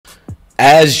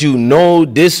As you know,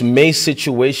 this Mase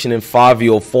situation and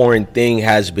Favio Foreign thing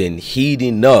has been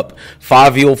heating up.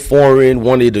 Favio Foreign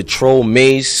wanted to troll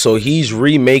Mase, so he's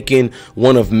remaking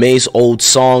one of Mase's old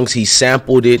songs. He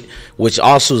sampled it, which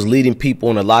also is leading people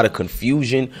in a lot of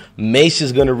confusion. Mase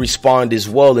is going to respond as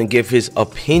well and give his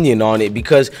opinion on it,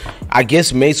 because I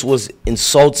guess Mase was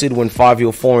insulted when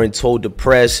Favio Foreign told the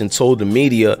press and told the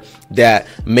media that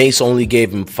Mase only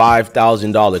gave him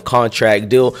 $5,000 contract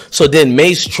deal. So then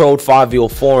Mase trolled Favio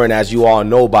Foreign, as you all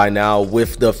know by now,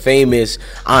 with the famous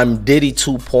 "I'm Diddy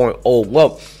 2.0.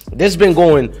 Well, there's been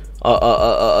going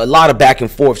a lot of back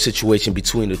and forth situation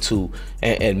between the two,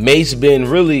 and Mase been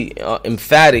really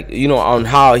emphatic, you know, on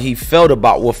how he felt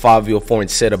about what Favio Foreign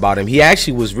said about him. He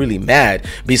actually was really mad.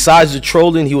 Besides the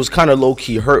trolling, he was kind of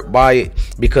low-key hurt by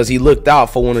it, because he looked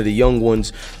out for one of the young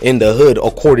ones in the hood,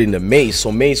 according to Mase.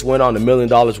 So Mase went on the $1 Million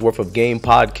Worth of Game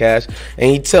podcast, and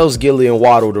he tells Gilly and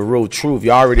Waddle the real truth. You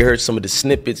already heard some of the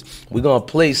snippets. We're gonna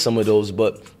play some of those,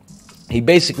 but he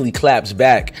basically claps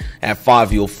back at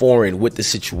Favio Foreign with the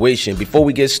situation. Before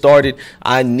we get started,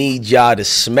 I need y'all to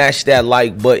smash that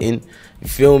like button. You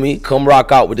feel me? Come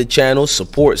rock out with the channel.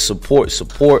 Support.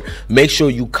 Make sure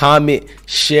you comment,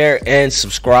 share, and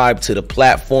subscribe to the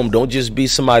platform. Don't just be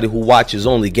somebody who watches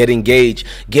only. Get engaged.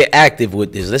 Get active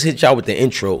with this. Let's hit y'all with the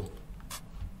intro.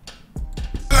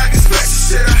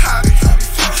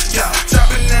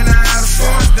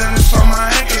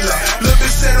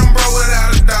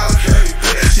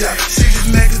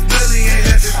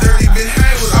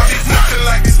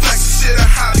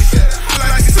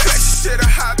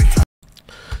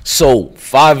 So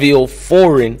Favio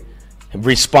Foreign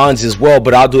responds as well,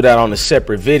 but I'll do that on a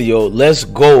separate video. Let's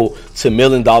go to $1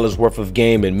 Million Worth of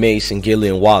Game and Mase and Gilly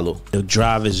and Wallow. He'll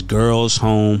drive his girls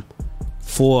home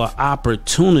for an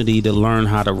opportunity to learn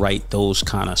how to write those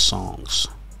kind of songs.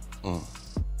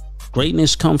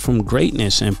 Greatness come from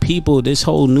greatness, and people, this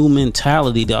whole new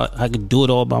mentality that I could do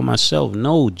it all by myself.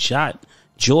 No,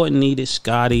 Jordan needed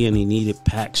Scotty and he needed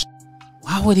Pax.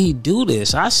 Why would he do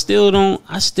this? I still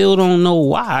don't know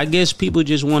why. I guess people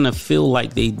just want to feel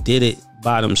like they did it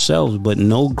by themselves, but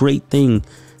no great thing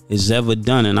is ever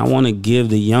done. And I want to give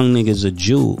the young niggas a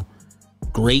jewel.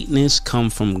 Greatness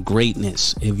come from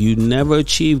greatness. If you never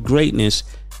achieve greatness,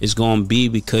 it's going to be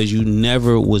because you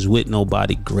never was with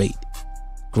nobody great.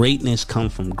 Greatness come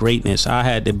from greatness. I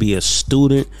had to be a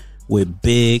student with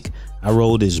Big. I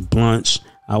rolled his blunts.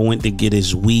 I went to get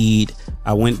his weed.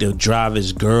 I went to drive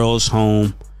his girls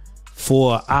home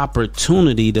for an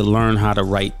opportunity to learn how to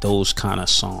write those kind of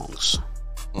songs.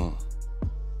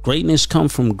 Greatness come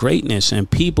from greatness, and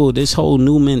people, this whole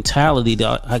new mentality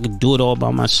that I could do it all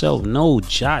by myself. No,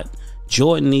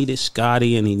 Jordan needed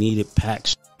Scotty and he needed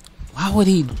Pax. Why would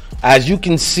he? As you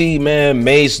can see, man,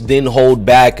 Mase didn't hold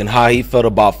back and how he felt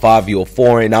about Favio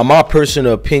Foreign. Now, my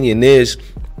personal opinion is,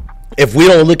 if we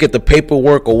don't look at the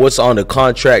paperwork or what's on the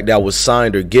contract that was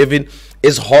signed or given,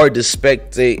 it's hard to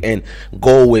spectate and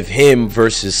go with him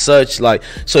versus such. Like,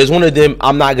 so it's one of them.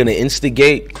 I'm not going to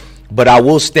instigate, but I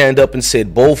will stand up and say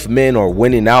both men are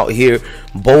winning out here.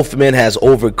 Both men has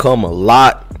overcome a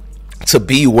lot to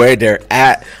be where they're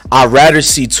at. I'd rather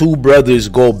see two brothers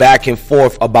go back and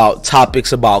forth about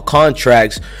topics about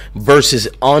contracts versus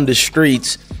on the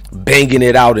streets banging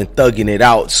it out and thugging it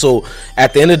out. So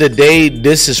at the end of the day,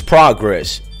 this is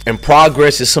progress, and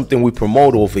progress is something we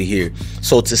promote over here.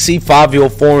 So to see Favio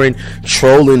Foreign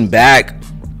trolling back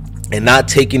and not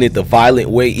taking it the violent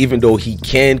way, even though he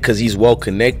can, because he's well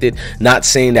connected, not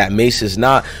saying that Mase is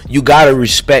not, you gotta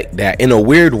respect that. In a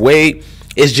weird way,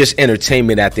 it's just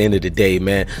entertainment at the end of the day,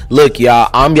 man. Look, y'all,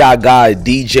 I'm y'all guy,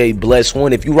 DJ Bless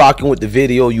One. If you rocking with the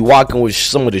video, you rocking with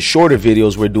some of the shorter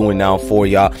videos we're doing now for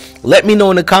y'all, let me know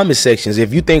in the comment sections.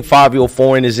 If you think Favio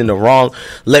Foreign is in the wrong,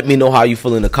 let me know how you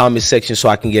feel in the comment section so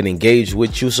I can get engaged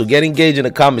with you. So get engaged in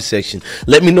the comment section.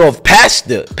 Let me know if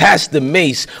Pastor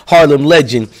Mase, Harlem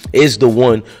legend, is the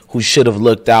one who should have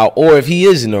looked out, or if he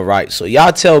is in the right. So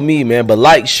y'all tell me, man. But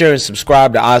like, share, and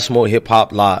subscribe to Osmo Hip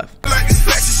Hop Live.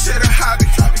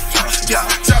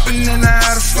 Jumping in the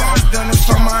out of done it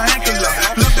from my ankle up.